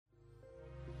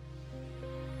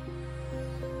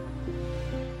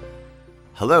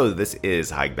Hello, this is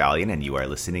Haig Balian, and you are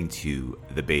listening to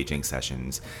the Beijing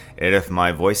Sessions. And if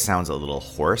my voice sounds a little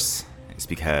hoarse, it's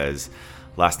because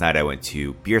last night I went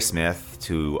to Beersmith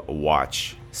to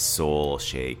watch Soul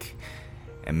Shake.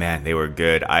 And man, they were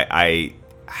good. I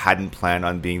hadn't planned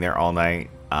on being there all night.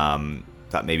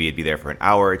 Thought maybe I'd be there for an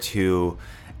hour or two.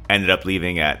 Ended up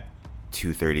leaving at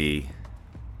 2:30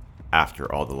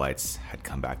 after all the lights had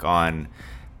come back on.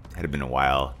 It had been a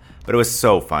while. But it was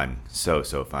so fun. So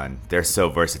fun. They're so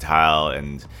versatile,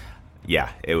 and yeah,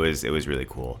 it was really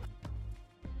cool.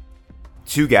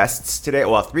 Three guests today,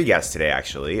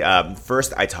 actually.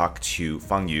 First, I talked to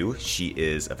Feng Yu. She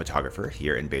is a photographer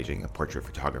here in Beijing, a portrait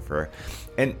photographer.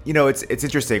 And it's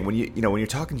interesting when you're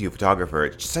talking to a photographer,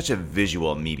 it's such a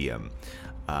visual medium.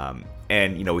 And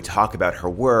we talk about her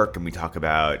work, and we talk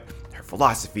about her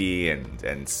philosophy,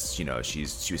 and she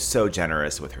was so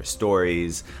generous with her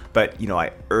stories. But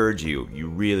I urge you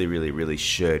really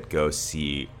should go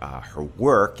see her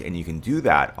work, and you can do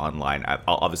that online.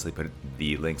 I'll obviously put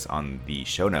the links on the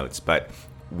show notes, but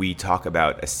we talk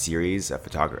about a series of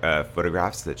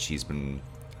photographs that she's been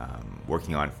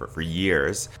working on for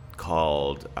years,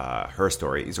 called Her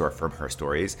Stories, or From Her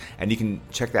Stories, and you can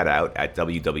check that out at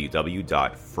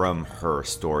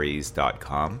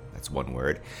www.fromherstories.com. That's one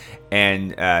word.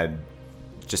 And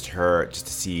just to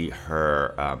see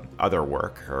her other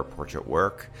work, her portrait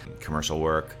work, commercial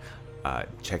work,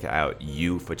 check out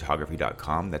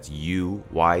uphotography.com. That's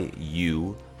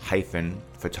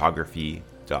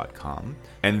UYU-photography.com.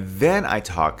 And then I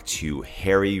talked to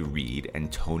Reid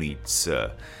and Tony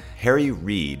Tse.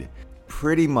 Reid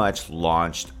pretty much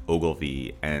launched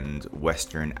Ogilvy and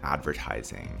Western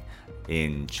advertising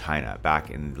in China back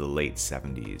in the late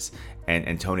 70s.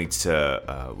 And Tony Tse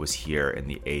was here in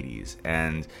the 80s.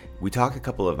 And we talked a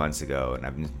couple of months ago, and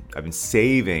I've been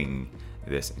saving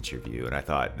this interview, and I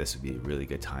thought this would be a really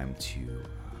good time to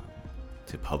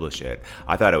publish it.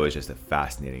 I thought it was just a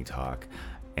fascinating talk,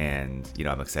 and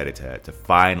I'm excited to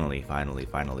finally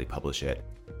publish it.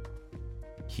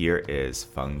 Here is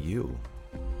Feng Yu.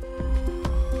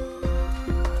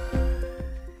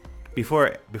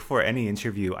 Before any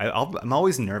interview, I'm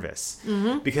always nervous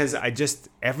because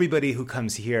everybody who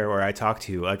comes here or I talk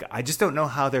to, I just don't know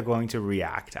how they're going to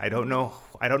react. I don't know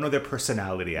their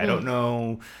personality. I don't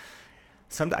know.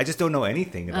 I just don't know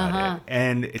anything about it,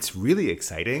 and it's really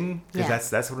exciting because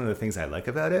that's one of the things I like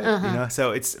about it.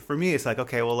 So for me, it's like,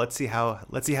 okay, well, let's see how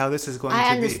this is going to be.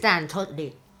 I understand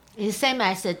totally. It's the same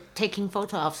as taking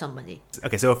photo of somebody.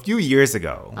 Okay, so a few years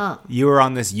ago, you were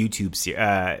on this YouTube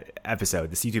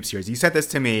YouTube series. You sent this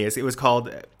to me.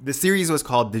 The series was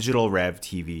called Digital Rev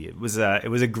TV. It was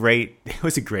a great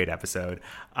episode,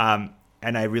 and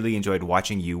I really enjoyed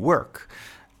watching you work.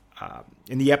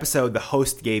 In the episode, the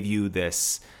host gave you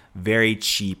this very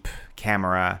cheap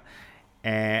camera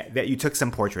that you took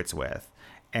some portraits with,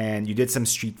 and you did some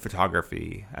street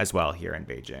photography as well here in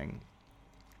Beijing.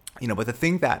 But the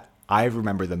thing that I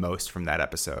remember the most from that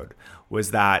episode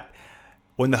was that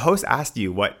when the host asked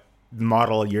you what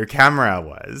model your camera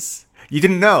was, you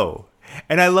didn't know.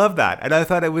 And I love that. And I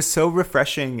thought it was so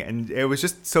refreshing, and it was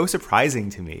just so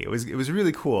surprising to me. It was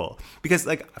really cool because,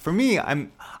 for me,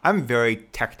 I'm very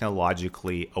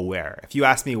technologically aware. If you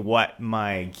ask me what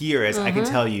my gear is, I can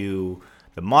tell you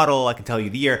the model, I can tell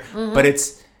you the year, but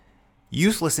it's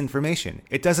useless information.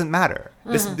 It doesn't matter.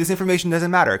 This information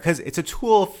doesn't matter because it's a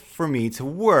tool for me to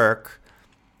work,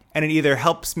 and it either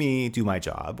helps me do my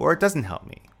job or it doesn't help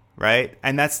me, right?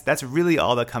 And that's really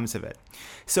all that comes of it.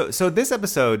 So this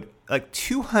episode,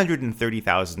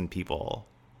 230,000 people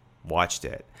watched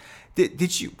it.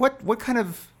 Did you what kind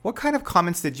of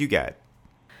comments did you get?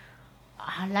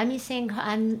 Let me think.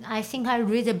 I think I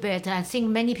read a bit. I think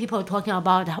many people talking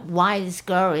about why this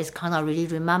girl is kind of really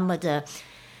remember the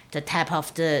type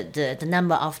of the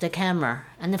number of the camera.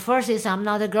 And the first is I'm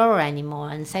not a girl anymore,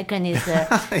 and second is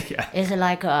is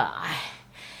like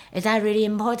is that really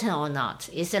important or not?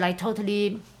 It's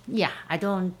totally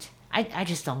I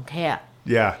just don't care.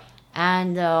 Yeah.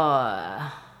 And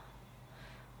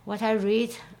what I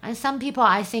read, and some people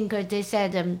I think they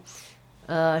said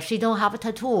she don't have a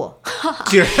tattoo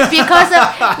because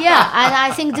and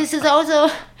I think this is also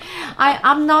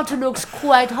I'm not looks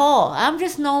cool at all. I'm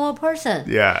just normal person.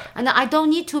 Yeah. And I don't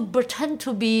need to pretend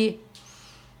to be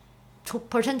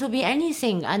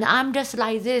anything. And I'm just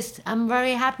like this. I'm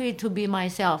very happy to be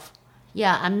myself.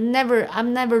 Yeah, I'm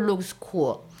never looks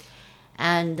cool.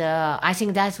 And I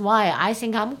think that's why I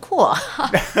think I'm cool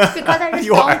because I just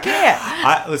don't care.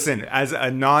 Listen, as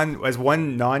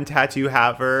one non-tattoo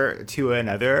haver to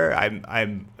another,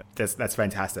 that's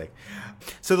fantastic.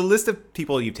 So the list of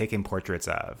people you've taken portraits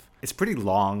of is pretty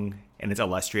long and it's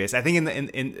illustrious. I think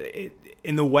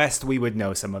in the West we would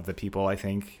know some of the people. I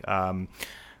think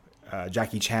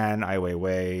Jackie Chan, Ai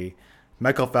Weiwei,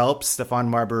 Michael Phelps, Stephane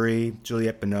Marbury,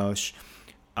 Juliette Binoche.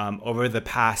 Over the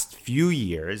past few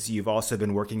years, you've also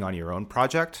been working on your own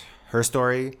project, Her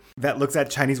Story, that looks at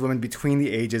Chinese women between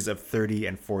the ages of 30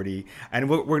 and 40. And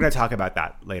we're going to talk about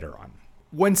that later on.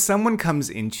 When someone comes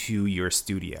into your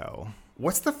studio,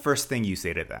 what's the first thing you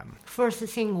say to them? First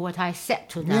thing what I said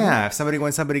to them. Yeah,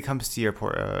 when somebody comes to your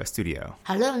studio.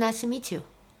 Hello, nice to meet you.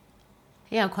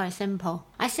 Yeah, quite simple.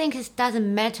 I think it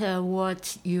doesn't matter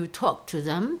what you talk to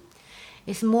them.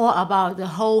 It's more about the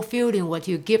whole feeling what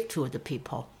you give to the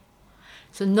people.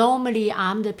 So normally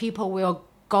I'm the people will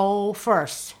go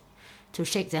first to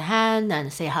shake the hand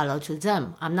and say hello to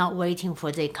them. I'm not waiting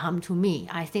for they come to me.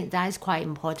 I think that is quite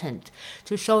important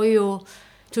to show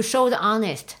the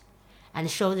honest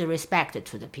and show the respect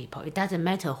to the people. It doesn't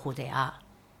matter who they are.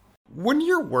 When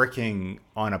you're working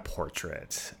on a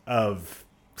portrait of,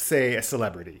 say, a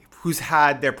celebrity who's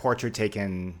had their portrait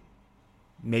taken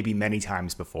maybe many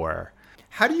times before,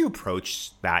 how do you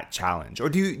approach that challenge? Or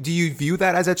do you view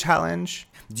that as a challenge?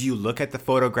 Do you look at the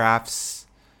photographs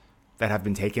that have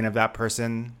been taken of that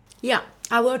person? Yeah,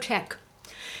 I will check.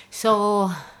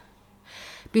 So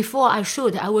before I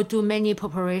shoot, I will do many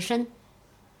preparation.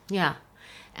 Yeah.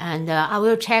 And I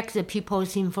will check the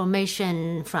people's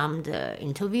information from the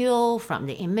interview, from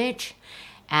the image.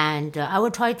 And I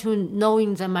will try to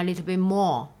knowing them a little bit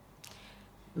more.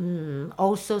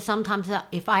 Also, sometimes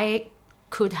if I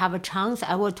could have a chance,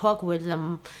 I will talk with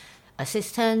them,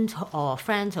 assistant or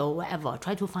friends or whatever,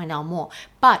 try to find out more.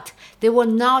 But they will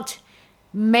not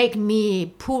make me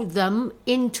put them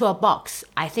into a box.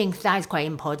 I think that is quite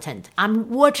important. I'm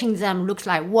watching them looks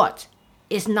like what?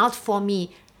 It's not for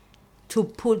me to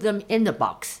put them in the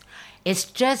box. It's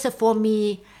just for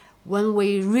me, when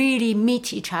we really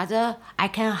meet each other, I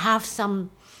can have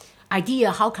some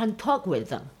idea how can talk with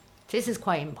them. This is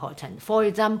quite important. For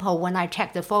example, when I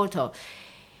check the photo,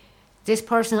 this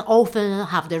person often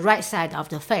have the right side of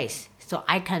the face, so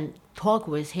I can talk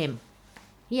with him.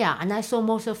 Yeah, and I saw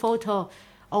most of the photo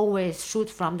always shoot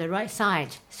from the right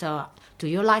side. So do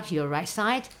you like your right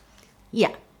side?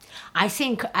 Yeah. I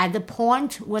think at the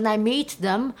point when I meet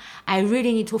them, I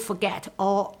really need to forget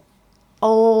all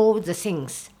the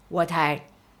things, what I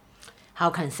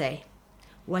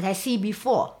see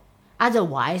before.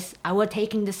 Otherwise, I will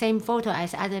taking the same photo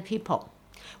as other people.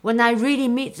 When I really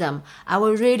meet them, I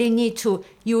will really need to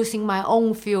using my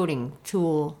own feeling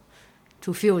to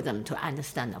feel them, to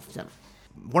understand of them.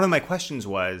 One of my questions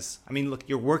was, I mean, look,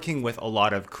 you're working with a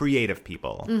lot of creative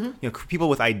people, people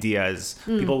with ideas,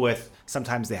 people with,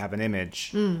 sometimes they have an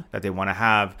image that they want to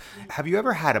have. Have you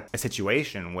ever had a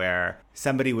situation where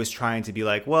somebody was trying to be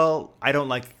like, well, I don't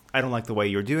like the way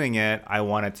you're doing it. I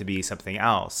want it to be something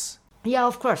else. Yeah,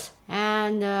 of course.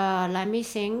 And let me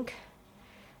think.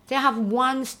 They have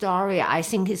one story I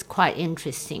think is quite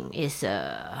interesting.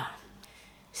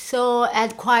 So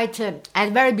at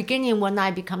very beginning when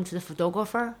I become the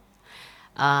photographer,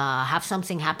 have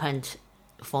something happened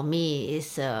for me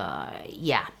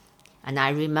and I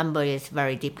remember it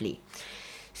very deeply.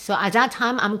 So at that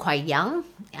time I'm quite young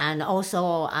and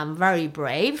also I'm very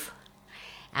brave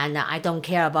and I don't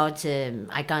care about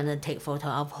I gonna take photo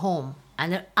of home.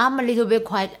 And I'm a little bit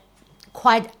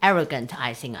quite arrogant,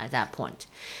 I think, at that point.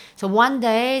 So one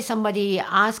day, some media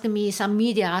asked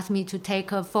me to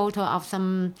take a photo of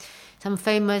some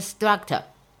famous director,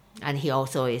 and he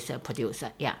also is a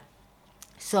producer. Yeah.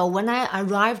 So when I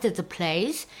arrived at the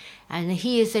place, and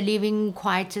he is living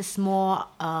quite a small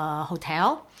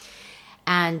hotel,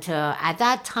 and at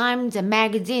that time the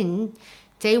magazine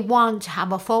they want to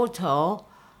have a photo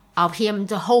of him,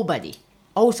 the whole body,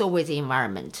 also with the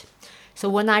environment. So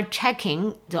when I'm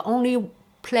checking, the only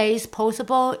place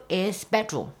possible is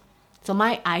bedroom. So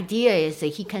my idea is that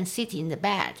he can sit in the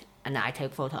bed and I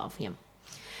take photo of him.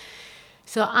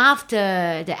 So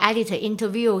after the editor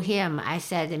interviewed him, I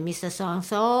said, Mr.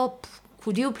 So-and-so,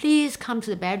 could you please come to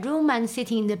the bedroom and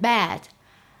sit in the bed?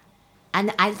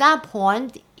 And at that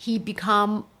point, he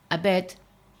become a bit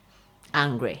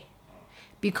angry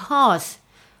because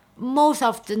most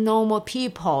of the normal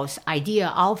people's idea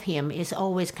of him is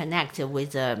always connected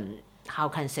with the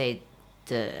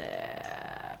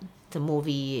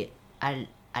movie a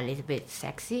little bit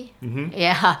sexy. Mm-hmm.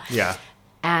 Yeah.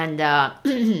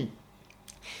 And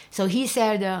so he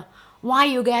said, why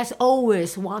you guys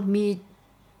always want me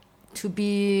to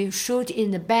be shoot in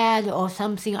the bed or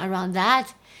something around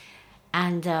that?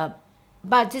 And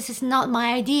but this is not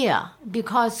my idea,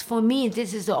 because for me,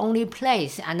 this is the only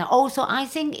place. And also, I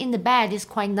think in the bed is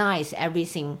quite nice,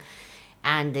 everything.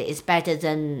 and it's better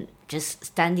than just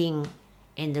standing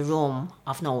in the room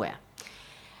of nowhere.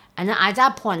 And then at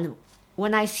that point,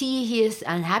 when I see he's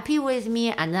unhappy with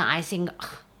me, and then I think,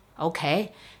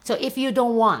 okay, so if you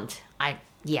don't want, I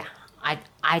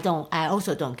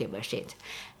also don't give a shit.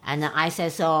 And then I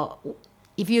said, so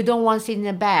if you don't want to sit in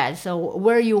the bed, so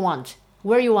where you want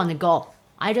to go,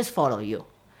 I just follow you.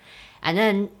 And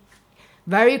then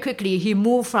very quickly, he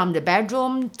moved from the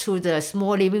bedroom to the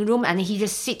small living room, and he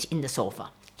just sit in the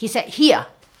sofa. He said, here.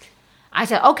 I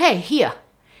said, okay, here.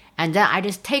 And then I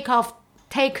just take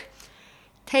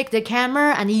the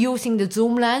camera and using the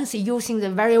zoom lens, using the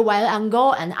very wide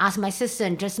angle, and ask my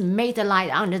assistant just make the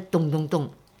light on, just dong, dong,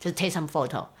 dong, to take some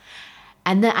photo.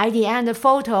 And then at the end of the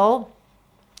photo,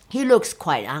 he looks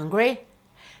quite angry.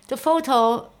 The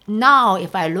photo, now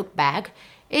if I look back,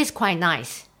 is quite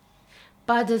nice.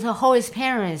 But the whole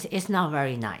experience is not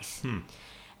very nice.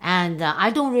 And I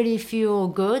don't really feel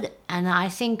good, and I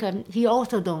think he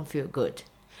also don't feel good.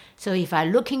 So if I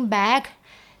looking back,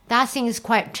 that thing is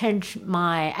quite changed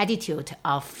my attitude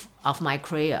of my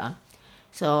career.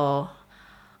 So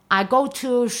I go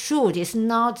to shoot. It's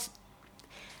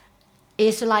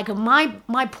like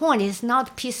my point is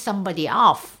not piss somebody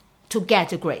off to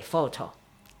get a great photo.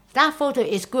 That photo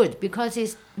is good because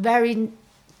it's very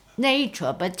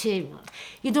nature, but you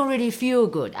don't really feel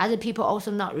good. Other people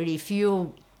also not really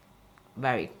feel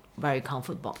very, very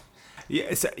comfortable.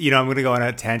 Yeah, so, I'm going to go on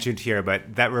a tangent here,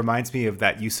 but that reminds me of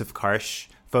that Yusuf Karsh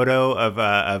photo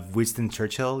of Winston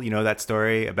Churchill. You know that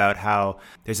story about how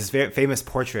there's this very famous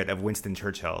portrait of Winston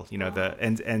Churchill.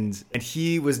 And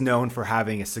he was known for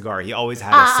having a cigar. He always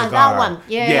had a cigar. That one.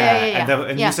 Yeah.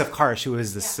 And Yusuf Karsh, who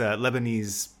was this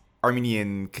Lebanese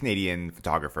Armenian Canadian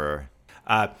photographer,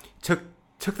 took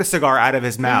the cigar out of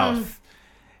his mouth.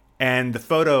 And the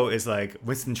photo is like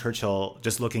Winston Churchill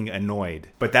just looking annoyed.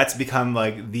 But that's become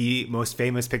like the most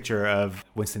famous picture of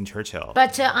Winston Churchill.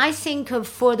 But I think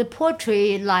for the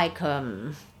portrait, like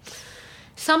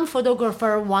some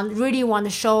photographer really want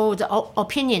to show the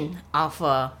opinion of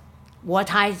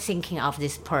what I'm thinking of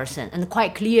this person, and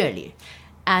quite clearly.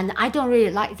 And I don't really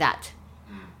like that.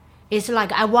 It's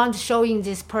like I want showing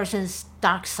this person's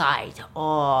dark side,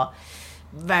 or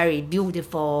very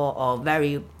beautiful, or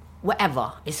very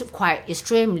whatever. It's quite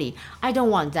extremely. I don't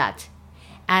want that.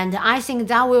 And I think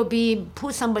that will be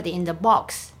put somebody in the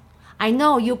box. I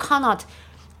know you cannot,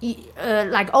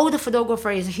 like all the photographer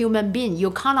is a human being,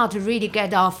 you cannot really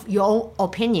get off your own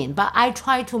opinion, but I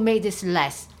try to make this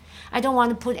less. I don't want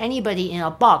to put anybody in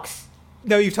a box.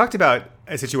 No, you've talked about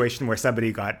a situation where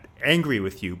somebody got angry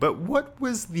with you, but what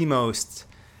was the most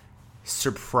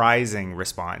surprising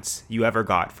response you ever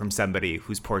got from somebody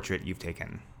whose portrait you've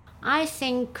taken? I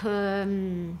think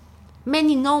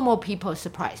many normal people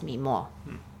surprise me more.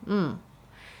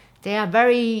 They are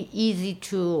very easy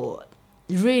to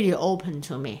really open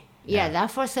to me. Yeah, that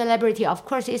for celebrity, of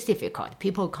course, is difficult.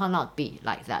 People cannot be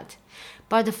like that.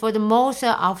 But for the most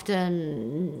of the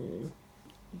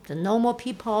normal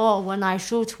people, when I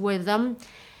shoot with them,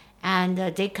 and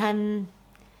they can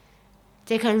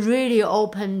really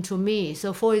open to me.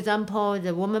 So, for example,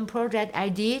 the woman project I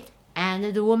did,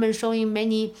 and the woman showing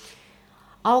many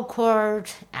awkward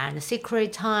and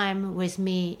secret time with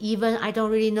me, even I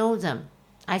don't really know them.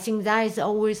 I think that has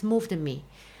always moved me.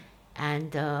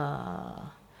 And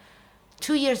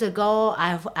 2 years ago,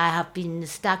 I have been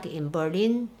stuck in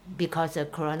Berlin because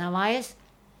of coronavirus.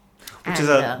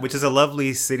 Which is a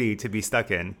lovely city to be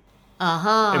stuck in.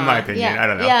 In my opinion, I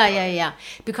don't know. Yeah.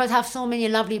 Because I have so many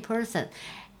lovely persons.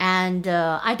 And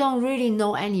I don't really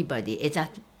know anybody.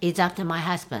 It's after my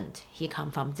husband. He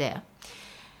come from there.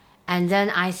 And then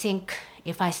I think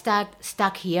if I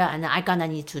stuck here, and I gonna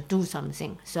need to do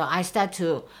something. So I start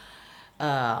to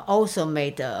also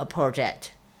made a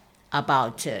project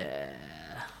about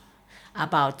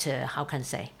how can I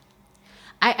say?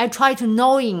 I try to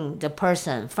knowing the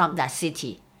person from that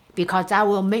city, because that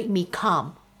will make me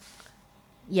calm.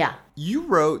 Yeah. You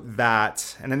wrote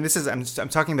that, and then I'm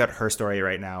talking about her story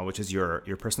right now, which is your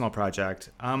personal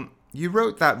project. You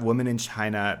wrote that women in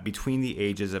China between the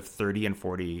ages of 30 and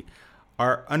 40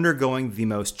 are undergoing the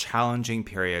most challenging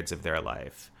periods of their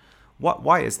life.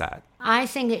 Why is that? I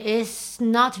think it's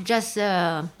not just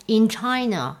in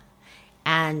China,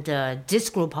 and this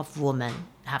group of women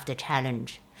have the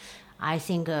challenge. I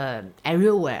think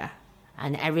everywhere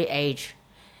and every age,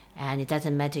 and it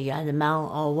doesn't matter you're a man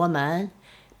or woman,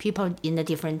 people in a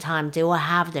different time, they will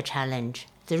have the challenge.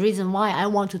 The reason why I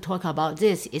want to talk about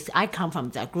this is I come from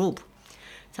that group.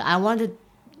 So I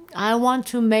want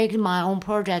to make my own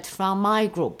project from my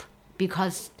group,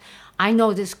 because I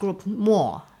know this group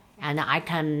more, and I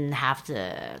can have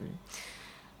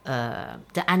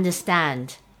the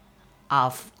understand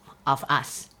of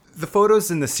us. The photos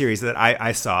in the series that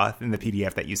I saw in the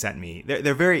PDF that you sent me,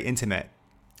 they're very intimate.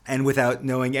 And without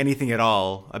knowing anything at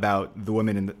all about the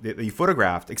women that you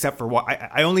photographed, except for what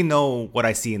I only know what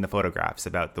I see in the photographs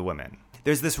about the women.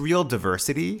 There's this real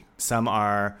diversity. Some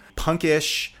are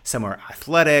punkish, some are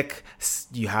athletic.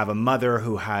 You have a mother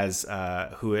who has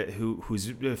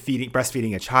who's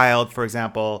breastfeeding a child, for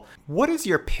example. What is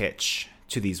your pitch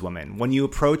to these women when you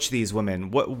approach these women?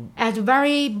 What At the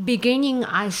very beginning,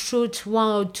 I shoot 1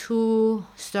 or 2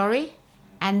 story,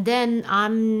 and then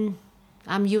I'm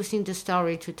using the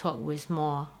story to talk with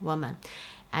more women,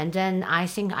 and then I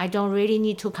think I don't really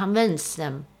need to convince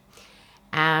them.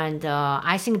 And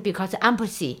I think because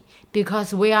empathy,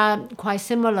 because we are quite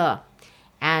similar.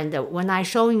 And when I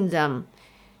showing them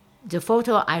the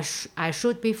photo I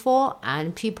shoot before,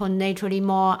 and people naturally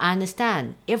more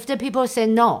understand. If the people say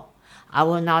no, I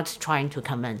will not trying to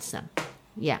convince them.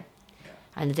 Yeah.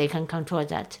 And they can control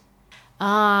that.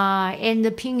 In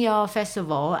the Feng Yu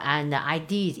festival, and I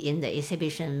did in the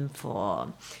exhibition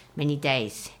for many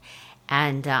days.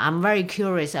 And I'm very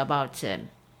curious about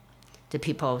the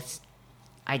people's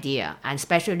idea, and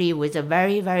especially with the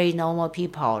very, very normal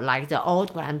people like the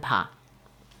old grandpa.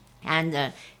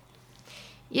 And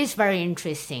it's very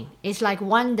interesting. It's like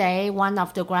one day, one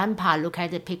of the grandpa look at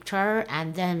the picture,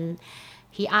 and then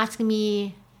he asked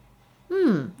me,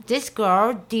 this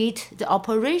girl did the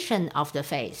operation of the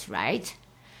face, right?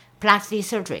 Plastic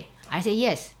surgery. I said,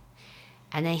 yes.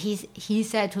 And then he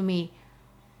said to me,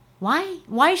 why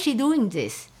is she doing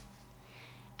this?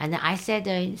 And I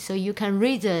said, so you can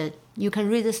read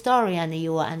the story and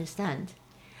you will understand.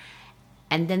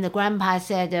 And then the grandpa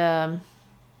said,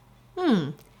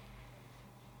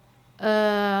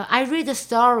 I read the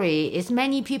story. It's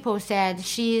many people said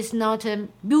she is not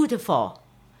beautiful.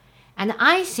 And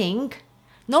I think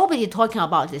nobody talking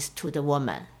about this to the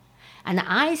woman. And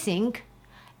I think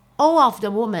all of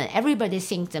the women, everybody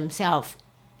thinks themselves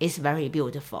is very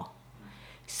beautiful.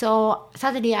 So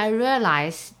suddenly I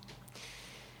realized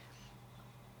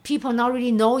people not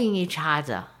really knowing each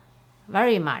other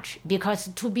very much, because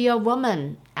to be a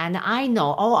woman, and I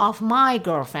know all of my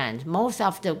girlfriends, most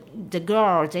of the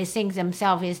girls, they think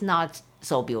themselves is not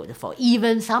so beautiful.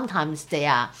 Even sometimes they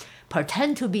are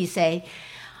pretend to be, say,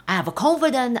 I have a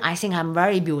confidence, I think I'm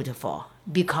very beautiful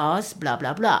because blah,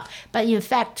 blah, blah. But in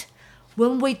fact,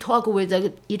 when we talk with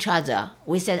each other,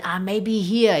 we said, maybe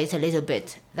here is a little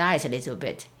bit, that is a little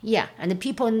bit. Yeah, and the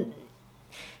people,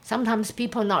 sometimes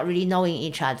people not really knowing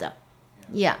each other.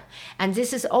 Yeah, and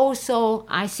this is also,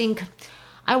 I think,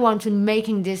 I want to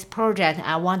making this project,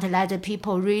 I want to let the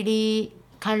people really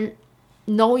can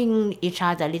knowing each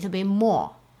other a little bit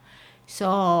more.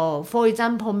 So, for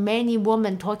example, many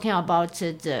women talking about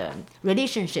the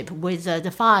relationship with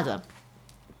the father,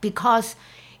 because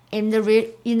in the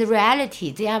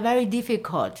reality, they are very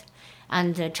difficult.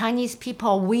 And Chinese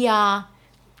people, we are,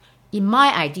 in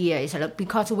my idea, is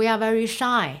because we are very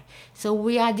shy. So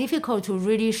we are difficult to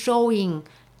really showing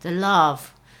the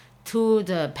love to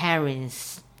the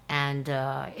parents. And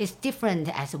it's different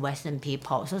as Western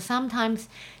people. So sometimes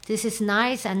this is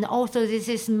nice, and also this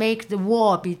is make the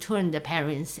war between the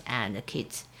parents and the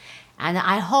kids. And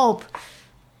I hope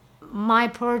my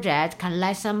project can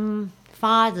let some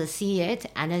fathers see it,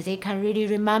 and they can really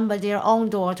remember their own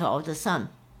daughter or the son.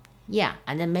 Yeah,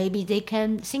 and then maybe they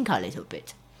can think a little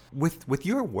bit. With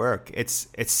your work, it's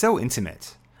so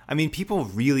intimate. I mean, people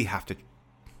really have to,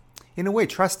 in a way,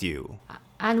 trust you.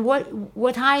 And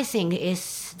what I think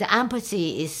is the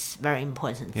empathy is very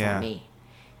important for me.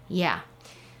 Yeah.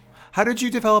 How did you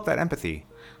develop that empathy?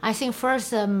 I think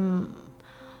first, I'm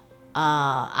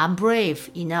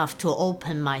brave enough to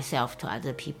open myself to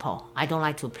other people. I don't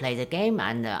like to play the game,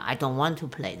 and I don't want to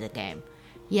play the game.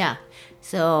 Yeah.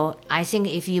 So I think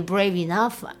if you're brave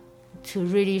enough to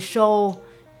really show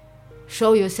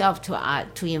yourself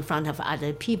to in front of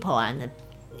other people, and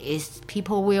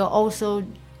people will also,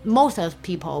 most of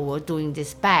people were doing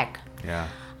this back. Yeah.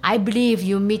 I believe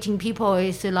you meeting people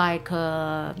is like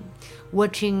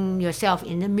watching yourself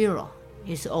in the mirror.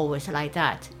 It's always like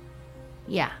that.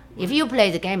 Yeah. If you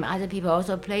play the game, other people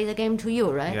also play the game to you,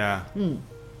 right? Yeah.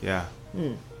 Yeah.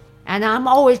 And I'm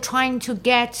always trying to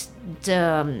get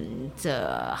the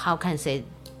how can I say,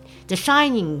 the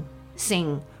shining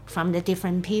thing from the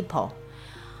different people.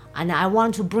 And I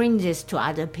want to bring this to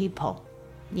other people.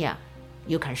 Yeah.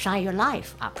 You can shine your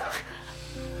life up.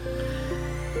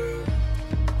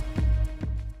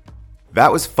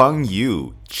 That was Feng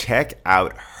Yu. Check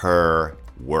out her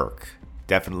work.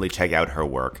 Definitely check out her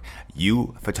work.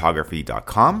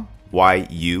 youphotography.com,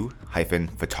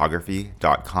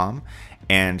 feng-photography.com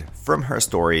and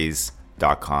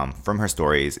fromherstories.com. From Her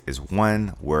Stories is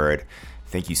one word.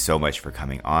 Thank you so much for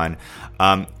coming on.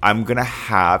 I'm going to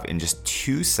have, in just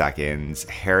 2 seconds,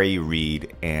 Harry,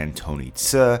 Reid, and Tony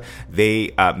Tse.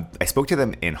 I spoke to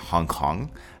them in Hong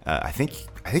Kong. I think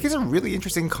it's a really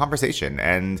interesting conversation,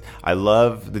 and I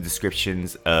love the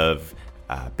descriptions of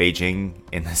Beijing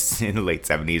in the late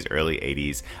 70s, early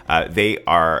 80s. They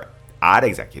are ad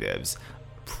executives,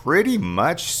 pretty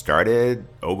much started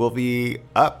Ogilvy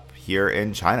up here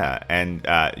in China, and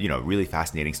really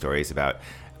fascinating stories about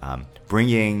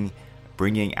bringing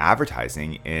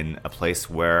advertising in a place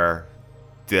where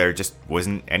there just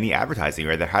wasn't any advertising,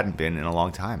 or there hadn't been in a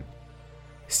long time.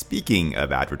 Speaking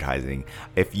of advertising,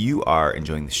 if you are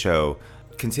enjoying the show,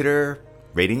 consider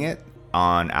rating it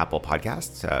on Apple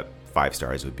Podcasts. 5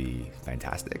 stars would be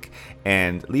fantastic.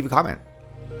 And leave a comment.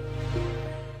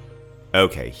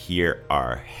 Okay, here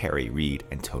are Harry, Reid,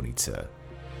 and Tony Tse.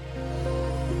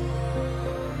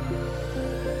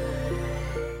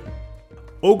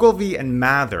 Ogilvy and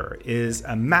Mather is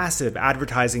a massive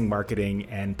advertising, marketing,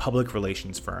 and public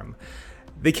relations firm.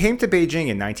 They came to Beijing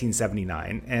in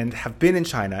 1979 and have been in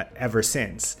China ever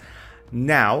since.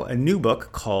 Now, a new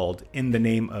book called In the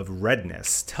Name of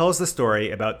Redness tells the story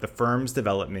about the firm's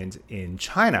development in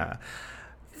China.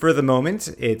 For the moment,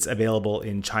 it's available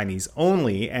in Chinese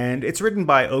only, and it's written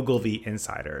by Ogilvy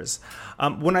insiders.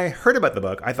 When I heard about the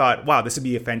book, I thought, wow, this would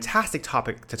be a fantastic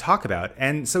topic to talk about.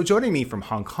 And so joining me from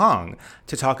Hong Kong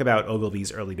to talk about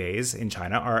Ogilvy's early days in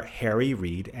China are Harry,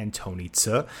 Reid, and Tony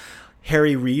Tse.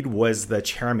 Harry Reid was the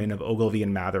chairman of Ogilvy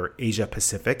and Mather Asia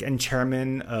Pacific and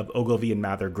chairman of Ogilvy and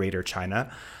Mather Greater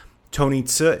China. Tony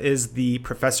Tse is the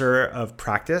professor of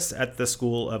practice at the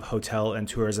School of Hotel and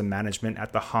Tourism Management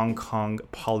at the Hong Kong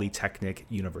Polytechnic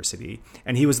University.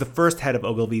 And he was the first head of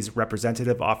Ogilvy's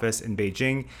representative office in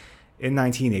Beijing in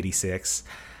 1986.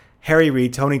 Harry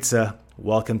Reid, Tony Tse,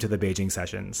 welcome to the Beijing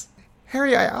Sessions.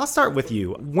 Harry, I'll start with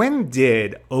you. When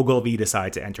did Ogilvy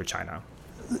decide to enter China?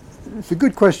 It's a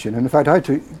good question. And in fact, I had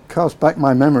to cast back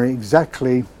my memory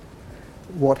exactly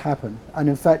what happened. And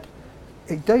in fact,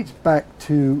 it dates back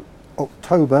to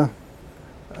October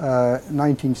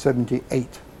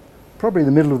 1978, probably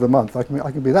the middle of the month. I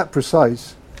can be that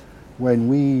precise when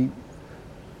we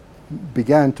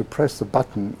began to press the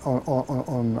button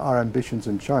on our ambitions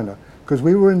in China, because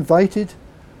we were invited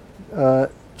to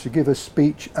give a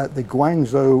speech at the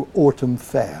Guangzhou Autumn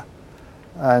Fair,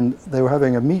 and they were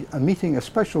having a meeting, a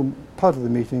special part of the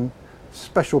meeting,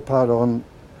 special part on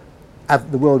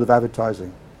the world of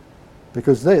advertising,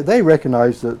 because they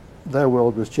recognized that their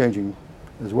world was changing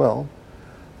as well,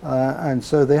 and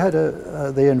so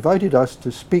they invited us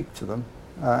to speak to them,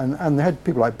 and they had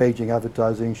people like Beijing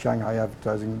Advertising, Shanghai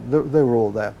Advertising. They were all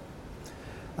there,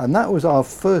 and that was our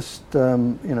first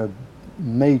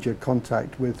major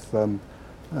contact with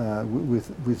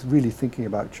really thinking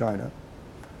about China,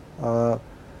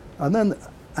 and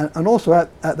also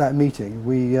at that meeting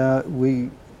we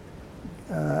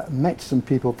met some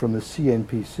people from the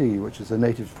CNPC, which is the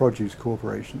Native Produce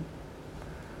Corporation,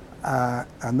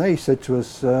 and they said to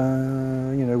us,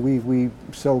 we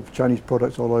sell Chinese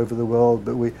products all over the world,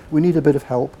 but we need a bit of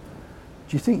help.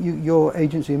 Do you think your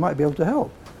agency might be able to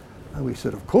help? And we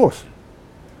said, of course.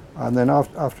 And then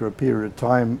after a period of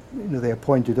time, they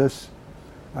appointed us,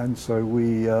 and so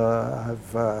we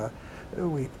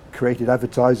created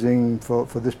advertising for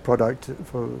this product,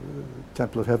 for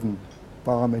Temple of Heaven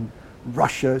balm in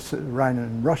Russia, ran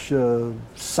in Russia,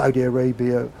 Saudi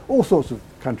Arabia, all sorts of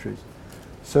countries.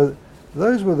 So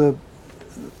those were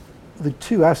the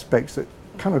two aspects that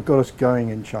kind of got us going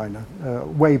in China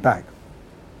way back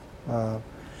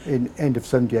in end of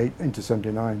 78 into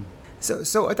 79.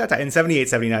 So at that time, in 78,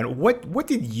 79, what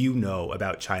did you know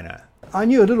about China? I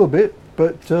knew a little bit,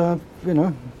 but I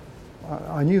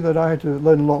knew that I had to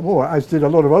learn a lot more, as did a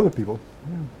lot of other people.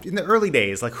 Yeah. In the early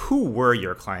days, who were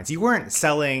your clients? You weren't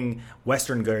selling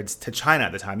Western goods to China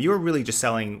at the time. You were really just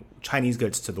selling Chinese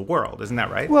goods to the world. Isn't that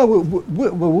right? Well,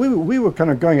 we were kind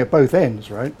of going at both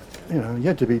ends, right? You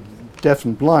had to be deaf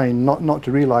and blind not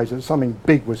to realize that something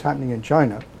big was happening in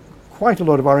China. Quite a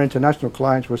lot of our international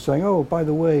clients were saying, "Oh, by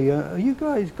the way, are you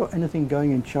guys got anything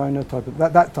going in China?"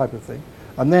 That type of thing.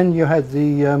 And then you had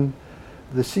the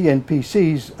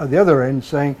CNPCs at the other end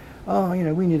saying, "Oh,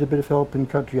 we need a bit of help in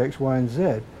country X, Y, and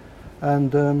Z,"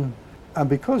 and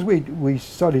because we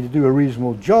started to do a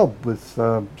reasonable job with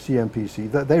CNPC,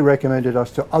 that they recommended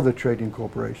us to other trading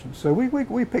corporations. So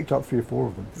we picked up 3 or 4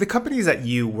 of them. The companies that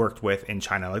you worked with in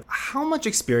China, how much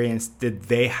experience did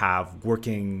they have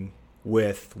working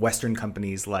with Western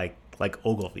companies like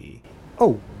Ogilvy?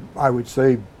 Oh, I would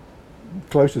say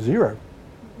close to zero.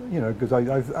 Because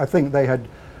I think they had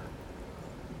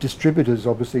distributors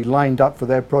obviously lined up for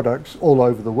their products all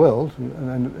over the world,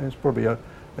 and it's probably a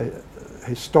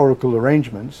historical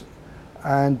arrangements.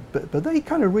 But they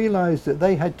kind of realized that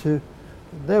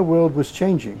their world was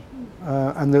changing,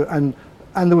 and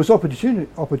there was opportunity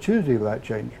for that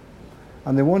change,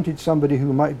 and they wanted somebody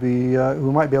who might be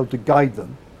able to guide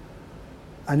them.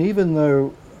 And even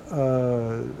though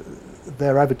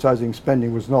their advertising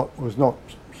spending was not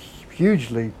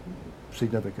hugely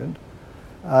significant,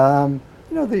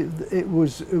 it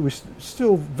was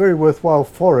still very worthwhile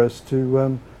for us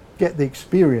to get the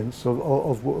experience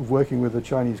of working with a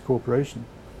Chinese corporation,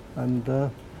 and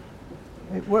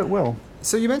it worked well.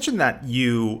 So you mentioned that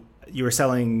you were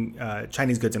selling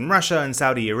Chinese goods in Russia and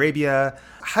Saudi Arabia.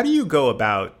 How do you go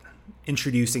about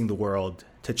introducing the world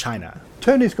to China?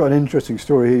 Tony's got an interesting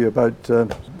story here about.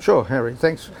 Sure, Harry.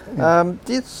 Thanks. Yeah.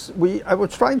 I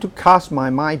was trying to cast my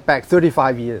mind back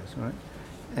 35 years, right?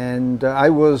 And I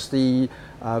was the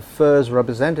first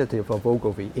representative of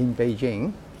Ogilvy in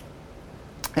Beijing,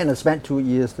 and I spent 2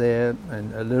 years there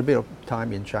and a little bit of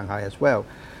time in Shanghai as well.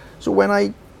 So when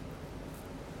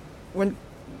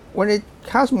it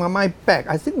cast my mind back,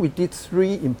 I think we did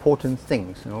three important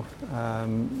things.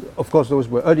 Of course, those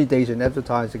were early days in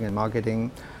advertising and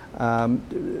marketing.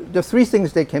 The three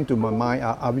things that came to my mind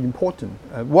are important.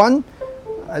 One,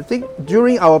 I think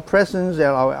during our presence and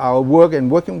our work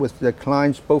and working with the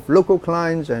clients, both local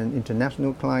clients and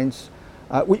international clients,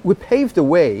 we paved the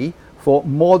way for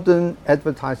modern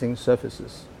advertising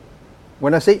services.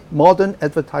 When I say modern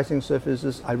advertising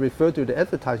services, I refer to the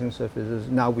advertising services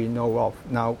now we know of,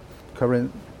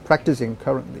 practicing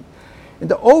currently. In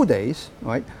the old days,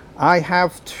 right, I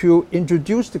have to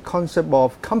introduce the concept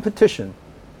of competition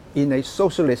in a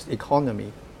socialist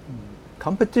economy.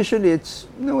 Competition, it's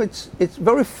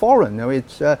very foreign.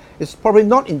 It's probably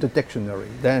not in the dictionary.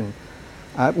 Then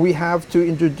we have to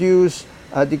introduce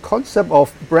the concept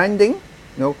of branding.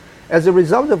 As a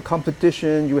result of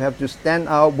competition, you have to stand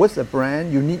out with a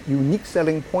brand. You need unique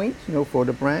selling points, for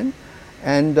the brand,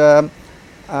 and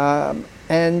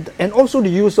also the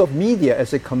use of media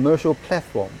as a commercial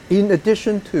platform. In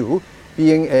addition to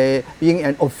being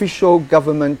an official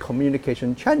government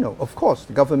communication channel, of course,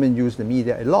 the government used the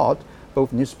media a lot,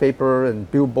 both newspaper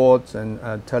and billboards and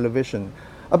television.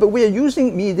 But we are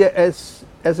using media as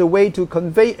a way to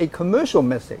convey a commercial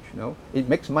message. It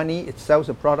makes money, it sells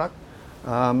a product.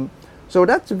 So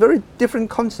that's a very different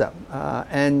concept.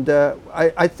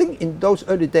 I think in those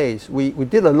early days, we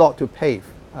did a lot to pave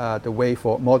the way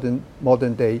for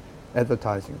modern day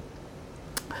advertising.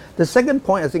 The second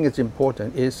point I think is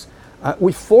important is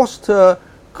we foster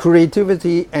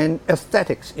creativity and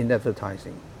aesthetics in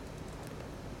advertising.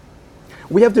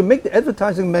 We have to make the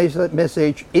advertising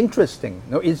message interesting.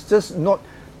 It's just not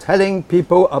telling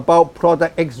people about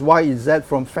product X, Y, Z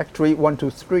from factory 1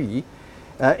 to 3.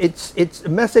 It's a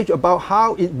message about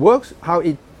how it works, how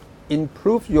it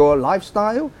improves your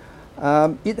lifestyle.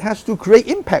 It has to create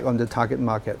impact on the target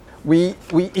market. We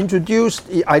introduced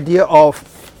the idea of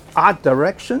art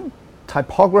direction,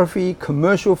 typography,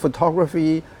 commercial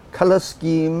photography, color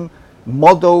scheme,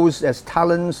 models as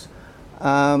talents.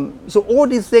 So all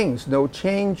these things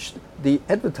changed the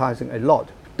advertising a lot.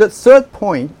 The third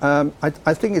point,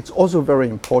 I think it's also very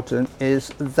important, is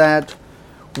that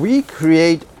we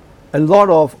create a lot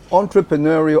of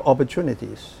entrepreneurial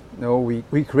opportunities.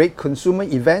 We create consumer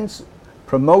events,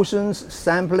 promotions,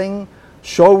 sampling,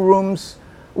 showrooms.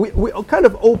 We kind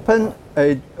of open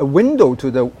a window to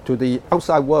the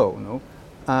outside world.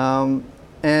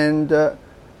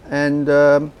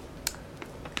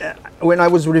 When I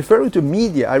was referring to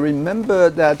media, I remember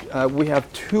that we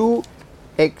have two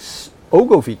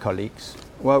ex-Ogilvy colleagues.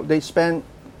 Well, they spent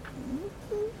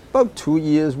about 2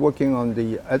 years working on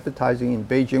the advertising in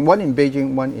Beijing, one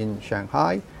in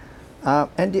Shanghai.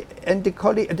 And the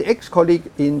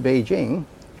ex-colleague in Beijing,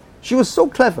 she was so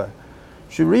clever.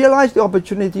 She realized the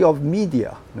opportunity of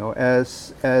media,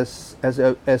 as a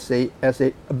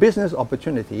business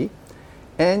opportunity,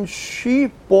 and she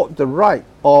bought the right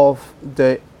of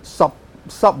the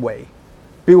subway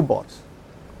billboards.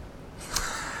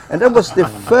 And that was the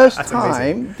first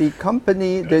time the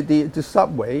company, the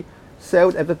subway,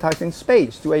 sold advertising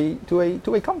space to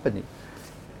a company.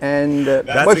 And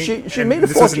but she made a fortune.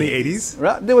 This was in the 80s?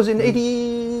 Right? That was in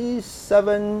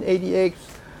 87, 88.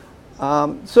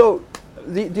 So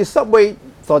the subway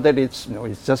thought that it's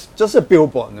just a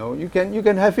billboard. You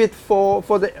can have it for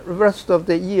the rest of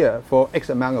the year for X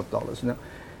amount of dollars.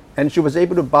 And she was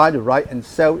able to buy the right and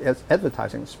sell it as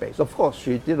advertising space. Of course,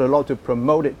 she did a lot to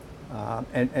promote it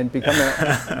and become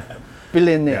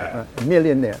billionaire,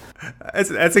 millionaire.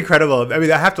 That's incredible. I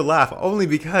mean, I have to laugh only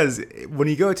because when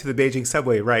you go to the Beijing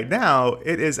subway right now,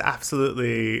 it is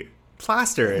absolutely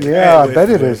plastered. Yeah, I bet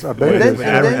it is. I bet it is. With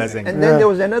advertising. And then there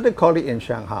was another colleague in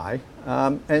Shanghai,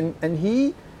 and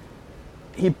he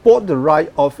bought the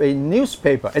right of a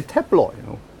newspaper, a tabloid,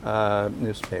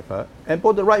 newspaper, and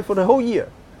bought the right for the whole year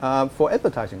for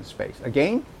advertising space.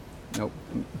 Again,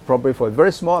 probably for a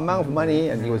very small amount of money,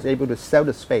 and he was able to sell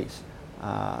the space,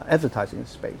 advertising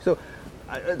space. So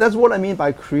that's what I mean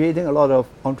by creating a lot of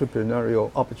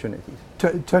entrepreneurial opportunities.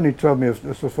 Tony told me a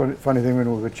funny thing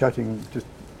when we were chatting just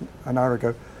an hour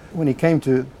ago. When he came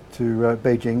to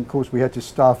Beijing, of course, we had to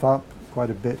staff up quite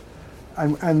a bit,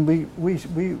 and we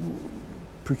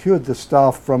procured the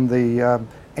staff from the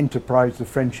enterprise, the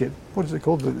friendship. What is it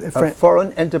called?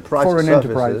 Foreign enterprise services.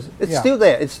 Enterprise. It's still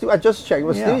there. It's still. I just checked. It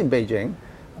was still in Beijing,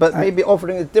 but maybe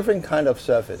offering a different kind of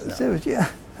service now. So, yeah,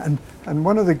 and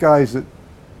one of the guys that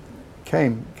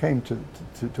came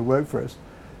to work for us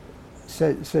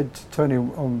said to Tony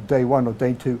on day one or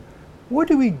day two, "What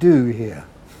do we do here?"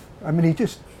 I mean, he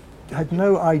just had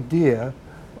no idea.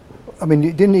 I mean,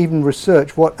 he didn't even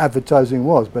research what advertising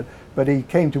was, but he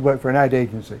came to work for an ad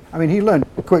agency. I mean, he learned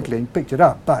quickly and picked it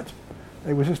up, but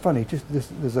it was just funny. Just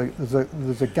there's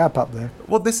a gap up there.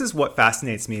 Well, this is what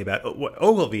fascinates me about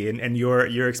Ogilvy and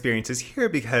your experiences here,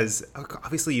 because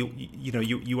obviously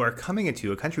you are coming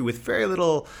into a country with very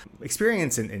little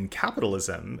experience in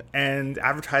capitalism, and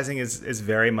advertising is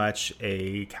very much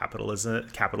a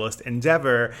capitalist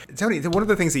endeavor. Tony, one of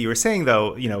the things that you were saying,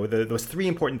 though, those three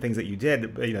important things that you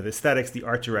did, the aesthetics, the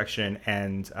art direction,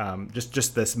 and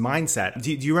just this mindset.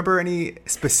 Do you remember any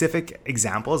specific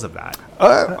examples of that?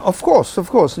 Of course. We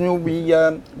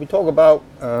talk about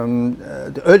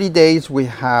the early days. We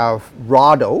have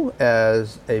Rado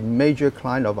as a major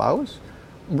client of ours.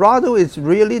 Rado is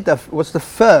really was the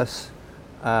first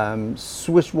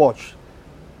Swiss watch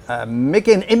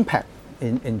making an impact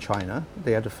in China.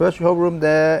 They had the first showroom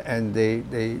there, and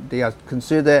they are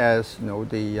considered as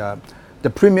the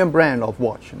premium brand of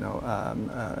watch.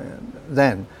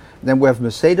 Then we have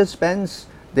Mercedes-Benz.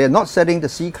 They're not selling the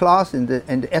C-Class and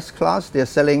the S-Class. They're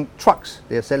selling trucks.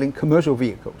 They're selling commercial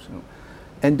vehicles.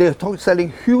 And they're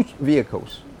selling huge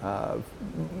vehicles.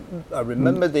 I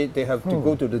remember they have to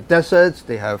go to the deserts.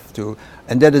 They have to,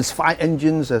 and there is 5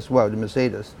 engines as well, the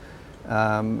Mercedes.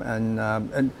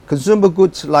 And consumer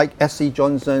goods like S.C.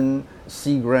 Johnson,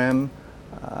 Seagram,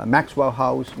 Maxwell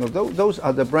House. Those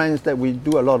are the brands that we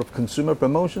do a lot of consumer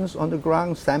promotions on the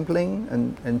ground, sampling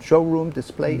and showroom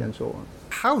display and so on.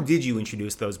 How did you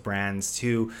introduce those brands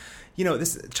to,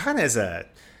 this? China is a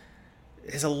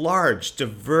large,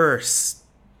 diverse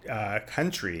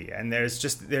country, and there's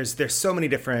so many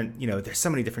different there's so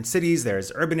many different cities.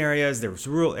 There's urban areas, there's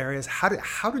rural areas.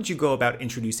 How did you go about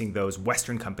introducing those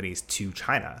Western companies to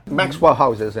China? Maxwell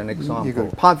House is an example.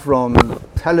 Apart from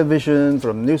television,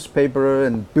 from newspaper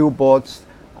and billboards,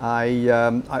 I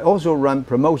also run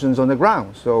promotions on the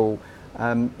ground. So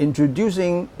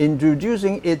introducing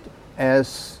it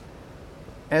as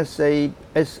a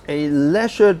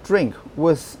leisure drink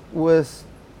with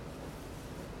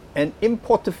an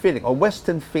imported feeling or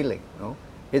Western feeling.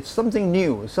 It's something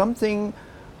new, something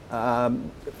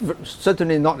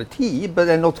certainly not a tea, but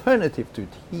an alternative to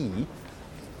tea,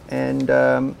 and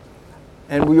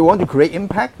we want to create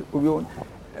impact.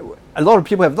 A lot of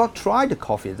people have not tried the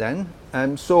coffee then,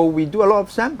 and so we do a lot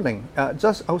of sampling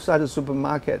just outside the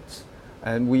supermarkets.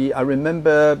 And I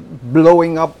remember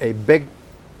blowing up a big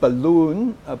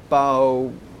balloon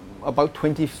about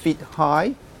 20 feet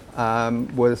high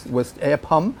with air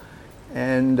pump,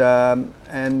 and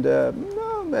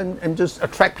just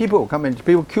attract people.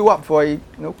 People queue up for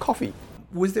coffee.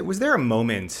 Was there a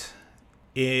moment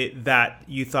that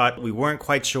you thought we weren't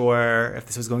quite sure if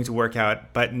this was going to work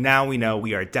out, but now we know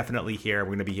we are definitely here.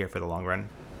 We're going to be here for the long run?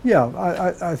 Yeah,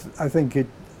 I think it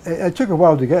took a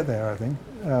while to get there, I think.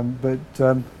 But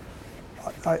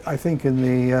I think in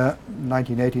the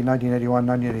 1980, 1981,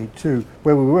 1982,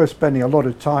 where we were spending a lot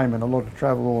of time and a lot of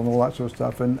travel and all that sort of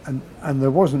stuff, and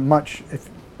there wasn't much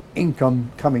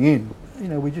income coming in,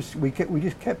 we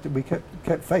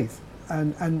kept faith,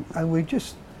 and we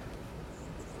just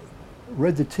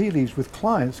read the tea leaves with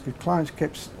clients, because clients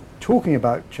kept talking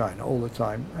about China all the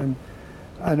time, and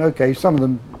okay, some of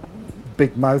them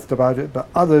big-mouthed about it, but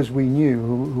others we knew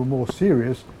who were more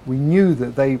serious. We knew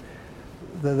that they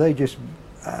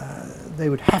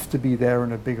would have to be there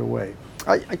in a bigger way.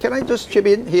 Can I just chip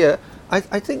in here?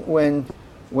 I think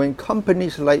when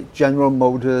companies like General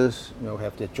Motors,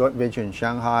 have their joint venture in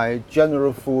Shanghai,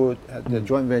 General Food had their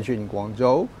joint venture in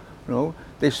Guangzhou,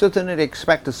 they certainly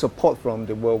expect the support from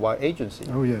the worldwide agency.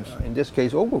 Oh, yes. In this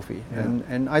case, Ogilvy. Yeah.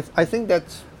 And I think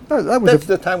that's was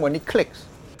the time when it clicks.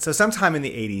 So sometime in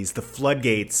the 80s, the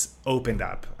floodgates opened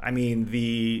up. I mean,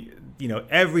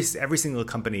 every single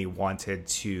company wanted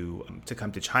to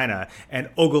come to China, and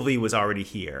Ogilvy was already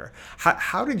here.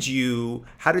 How did you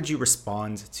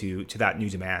respond to that new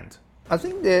demand? I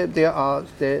think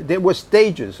there were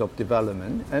stages of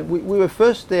development, and we were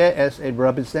first there as a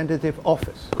representative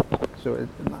office. So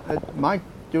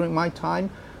during my time,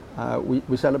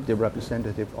 we set up the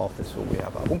representative office. So we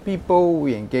have our own people.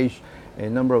 We engage a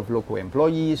number of local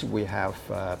employees. We have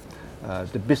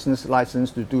the business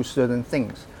license to do certain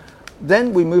things.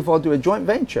 Then we move on to a joint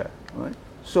venture. Right?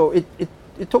 So it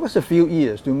took us a few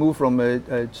years to move from a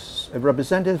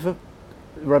representative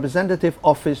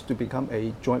office to become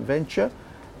a joint venture,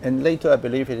 and later I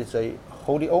believe it is a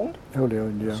wholly owned. Wholly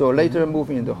owned, yeah. So later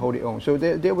moving into wholly owned. So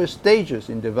there were stages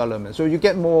in development. So you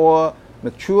get more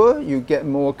mature, you get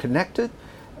more connected,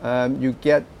 you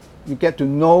get to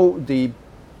know the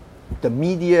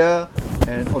media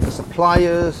or the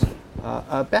suppliers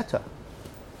better.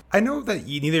 I know that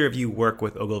neither of you work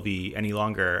with Ogilvy any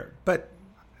longer, but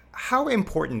how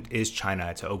important is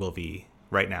China to Ogilvy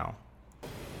right now?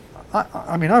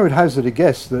 I mean, I would hazard a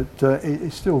guess that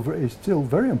it's still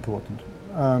very important.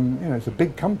 It's a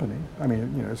big company. I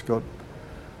mean, it's got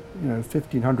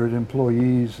 1,500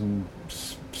 employees and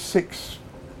 6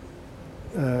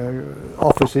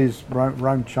 offices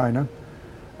around China,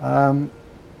 and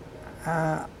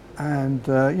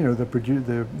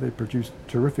they produce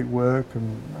terrific work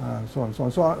and so on and so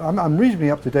on. So I'm reasonably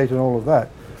up to date on all of that.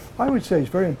 I would say it's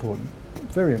very important,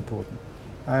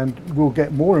 and will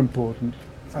get more important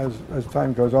as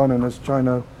time goes on and as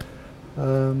China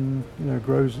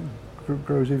grows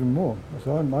even more.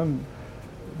 So and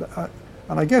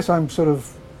I guess I'm sort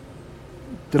of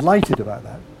delighted about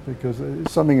that, because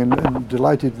it's something and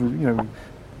delighted.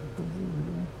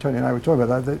 Tony and I were talking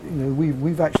about that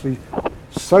we've actually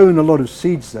sown a lot of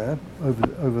seeds there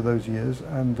over those years,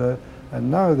 and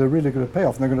now they're really going to pay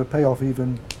off, and they're going to pay off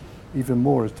even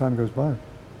more as time goes by.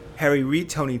 Harry, Reid,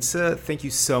 Tony Tse, thank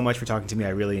you so much for talking to me. I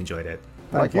really enjoyed it.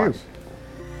 Thank you.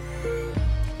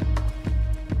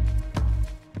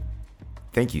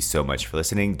 Thank you so much for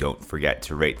listening. Don't forget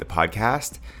to rate the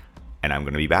podcast, and I'm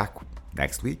going to be back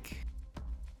next week.